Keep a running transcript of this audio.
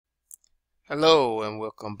Hello and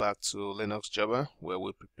welcome back to Linux Java, where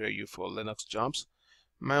we prepare you for Linux jobs.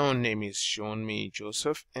 My own name is Sean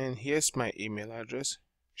Joseph, and here's my email address,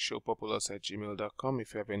 showpopulous@gmail.com.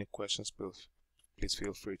 If you have any questions, please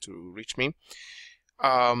feel free to reach me.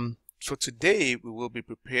 So today we will be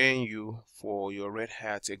preparing you for your Red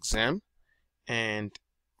Hat exam, and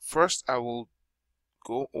first I will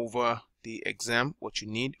go over the exam, what you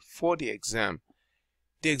need for the exam.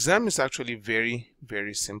 The exam is actually very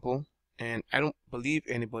simple, and I don't believe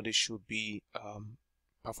anybody should be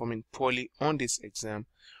performing poorly on this exam.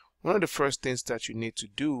 One of the first things that you need to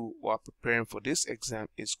do while preparing for this exam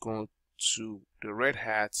is go to the Red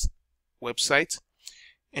Hat website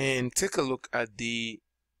and take a look at the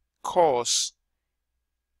course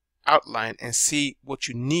outline and see what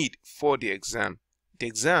you need for the exam. The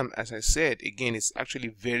exam, as I said again, is actually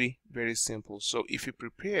very simple. So if you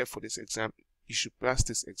prepare for this exam, you should pass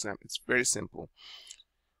this exam. It's very simple.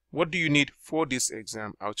 What do you need for this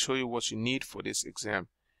exam? I'll show you what you need for this exam.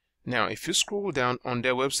 Now, if you scroll down on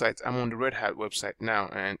their website, I'm on the Red Hat website now,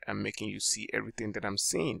 and I'm making you see everything that I'm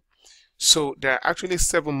seeing. So there are actually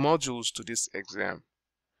 7 modules to this exam.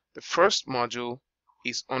 The first module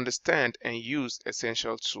is Understand and Use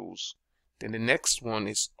Essential Tools. Then the next one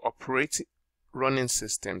is Operate Running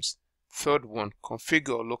Systems. Third one,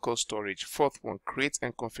 Configure Local Storage. Fourth one, Create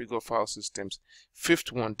and Configure File Systems.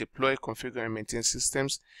 Fifth one, Deploy, Configure and Maintain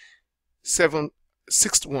Systems.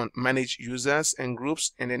 Sixth one, Manage Users and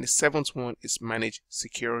Groups. And then the 7th one is Manage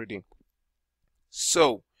Security.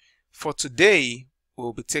 So for today,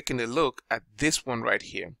 we'll be taking a look at this one right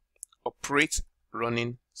here, Operate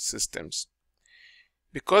Running Systems.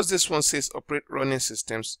 Because this one says Operate Running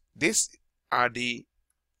Systems, these are the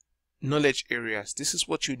knowledge areas. This is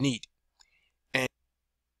what you need. And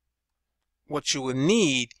what you will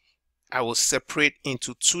need, I will separate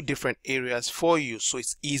into 2 different areas for you so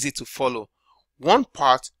it's easy to follow. One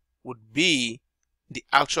part would be the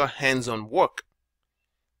actual hands-on work.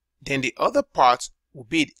 Then the other part will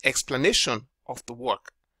be the explanation of the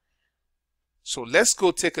work. So let's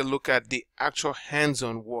go take a look at the actual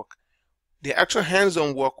hands-on work. The actual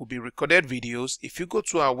hands-on work will be recorded videos. If you go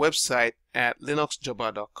to our website at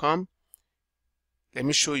linuxjava.com, let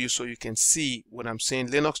me show you so you can see what I'm saying.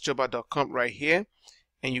 linuxjava.com right here,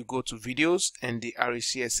 and you go to videos and the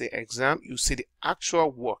RHCSA exam, you see the actual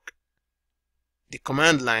work, the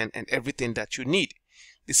command line and everything that you need.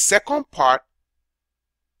 The second part,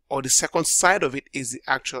 or the second side of it, is the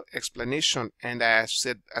actual explanation. And as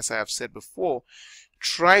I have said before,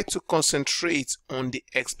 try to concentrate on the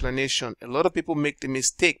explanation. A lot of people make the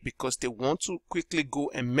mistake because they want to quickly go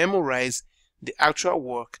and memorize the actual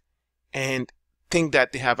work and think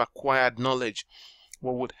that they have acquired knowledge.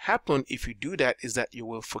 What would happen if you do that is that you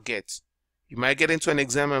will forget. You might get into an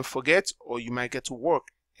exam and forget, or you might get to work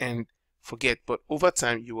and forget, but over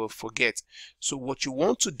time you will forget. So what you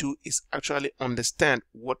want to do is actually understand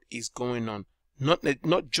what is going on, not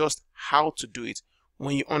just how to do it.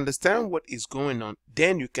 When you understand what is going on,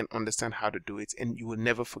 then you can understand how to do it and you will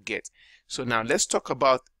never forget. So now let's talk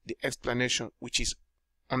about the explanation, which is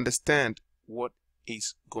understand what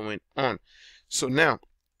is going on. So now,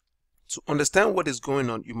 to understand what is going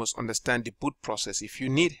on, you must understand the boot process. If you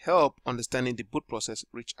need help understanding the boot process,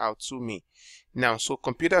 reach out to me. Now, so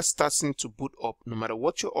computer starting to boot up, no matter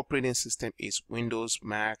what your operating system is, Windows,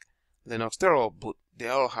 Mac, Linux, they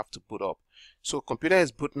all have to boot up. So computer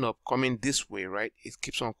is booting up, coming this way, right? It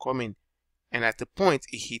keeps on coming, and at the point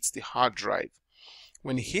it hits the hard drive.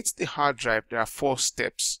 When it hits the hard drive, there are 4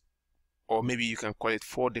 steps, or maybe you can call it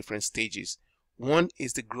 4 different stages. One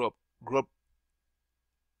is the grub.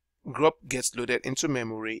 Grub gets loaded into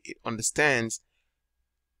memory. It understands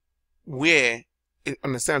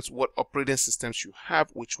what operating systems you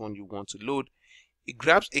have, which one you want to load. It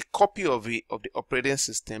grabs a copy of the operating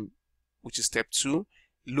system, which is step 2,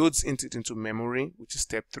 loads it into memory, which is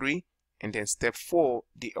step 3, and then step 4,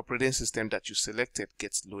 the operating system that you selected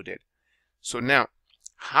gets loaded. So now,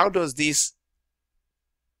 how does this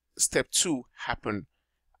step 2 happen?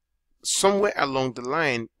 Somewhere along the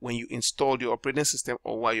line, when you install your operating system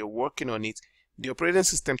or while you're working on it, the operating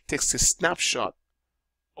system takes a snapshot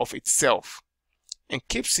of itself and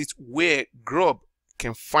keeps it where Grub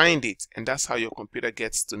can find it, and that's how your computer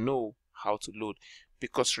gets to know how to load.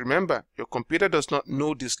 Because remember, your computer does not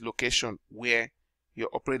know this location where your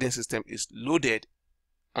operating system is loaded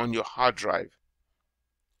on your hard drive.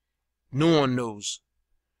 No one knows.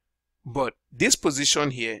 But this position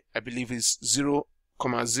here, I believe, is 0,0.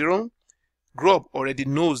 Grub already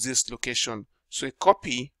knows this location, so a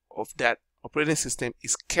copy of that operating system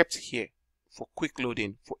is kept here for quick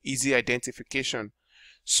loading, for easy identification.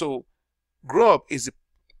 So Grub is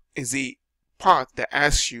a part that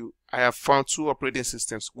asks you, I have found 2 operating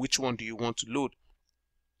systems, which one do you want to load?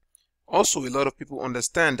 Also, a lot of people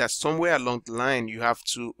understand that somewhere along the line you have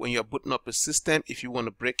to, when you're booting up a system, if you want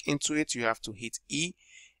to break into it, you have to hit E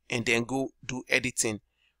and then go do editing.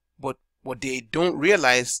 But what they don't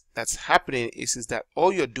realize that's happening is that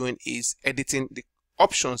all you're doing is editing the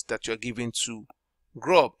options that you're giving to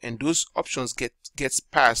Grub, and those options gets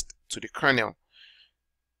passed to the kernel,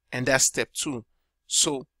 and that's step 2.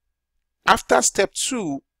 So after step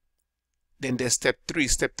 2, then there's step 3.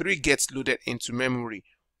 Step 3 gets loaded into memory.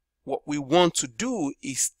 What we want to do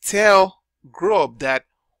is tell Grub that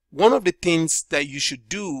one of the things that you should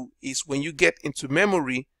do is when you get into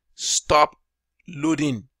memory, stop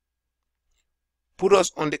loading. Put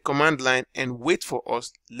us on the command line and wait for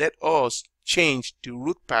us. Let us change the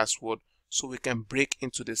root password so we can break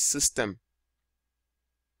into the system.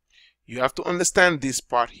 You have to understand this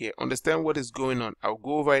part here. Understand what is going on. I'll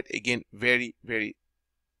go over it again very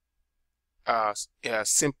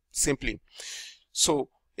simply. So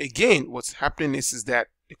again, what's happening is that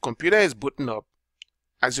the computer is booting up.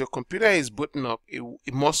 As your computer is booting up,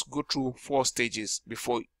 it must go through 4 stages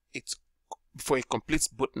before it completes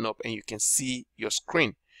booting up and you can see your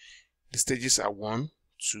screen. The stages are 1,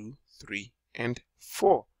 2, 3, and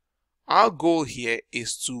 4. Our goal here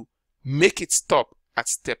is to make it stop at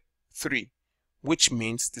step 3, which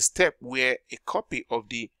means the step where a copy of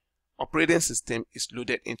the operating system is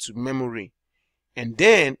loaded into memory. And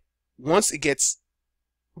then once it gets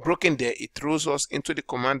broken there, it throws us into the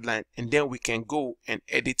command line, and then we can go and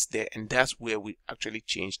edit there, and that's where we actually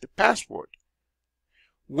change the password.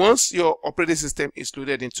 Once your operating system is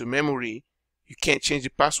loaded into memory, you can't change the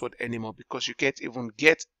password anymore because you can't even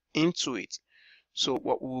get into it. So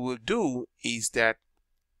what we will do is that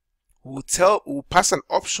we'll pass an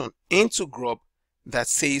option into Grub that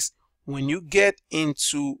says when you get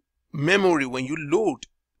into memory, when you load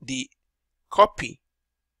the copy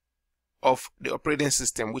of the operating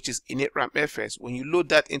system, which is init RAM FS, when you load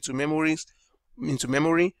that into memory,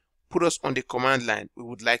 put us on the command line. We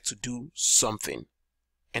would like to do something,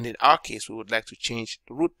 and in our case we would like to change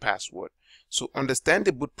the root password. So understand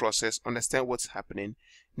the boot process, understand what's happening.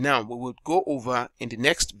 Now we will go over, in the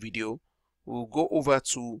next video we will go over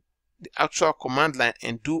to the actual command line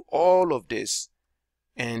and do all of this.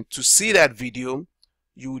 And to see that video,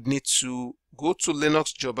 you would need to go to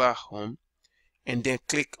Linux Jobber Home and then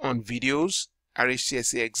click on videos,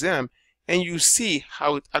 RHCSA exam, and you see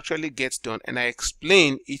how it actually gets done, and I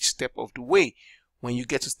explain each step of the way. When you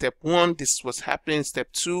get to step 1, this is what's happening.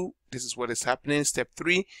 Step 2, this is what is happening. Step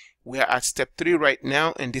 3, we are at step 3 right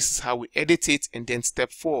now, and this is how we edit it. And then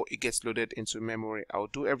step 4, it gets loaded into memory. I'll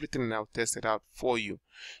do everything and I'll test it out for you.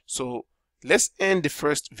 So let's end the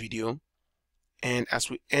first video, and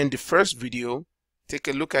as we end the first video, take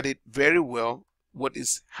a look at it very well, what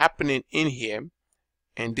is happening in here.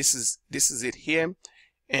 And this is it here,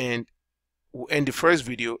 and we'll end the first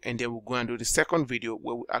video, and then we'll go and do the second video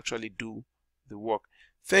where we actually do the work.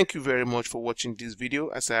 Thank you very much for watching this video.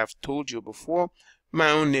 As I have told you before, my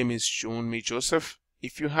own name is John Joseph.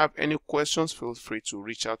 If you have any questions, feel free to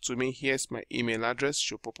reach out to me. Here's my email address,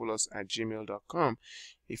 showpopulous@gmail.com.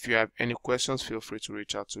 If you have any questions, feel free to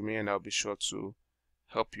reach out to me and I'll be sure to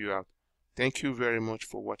help you out. Thank you very much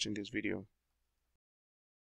for watching this video.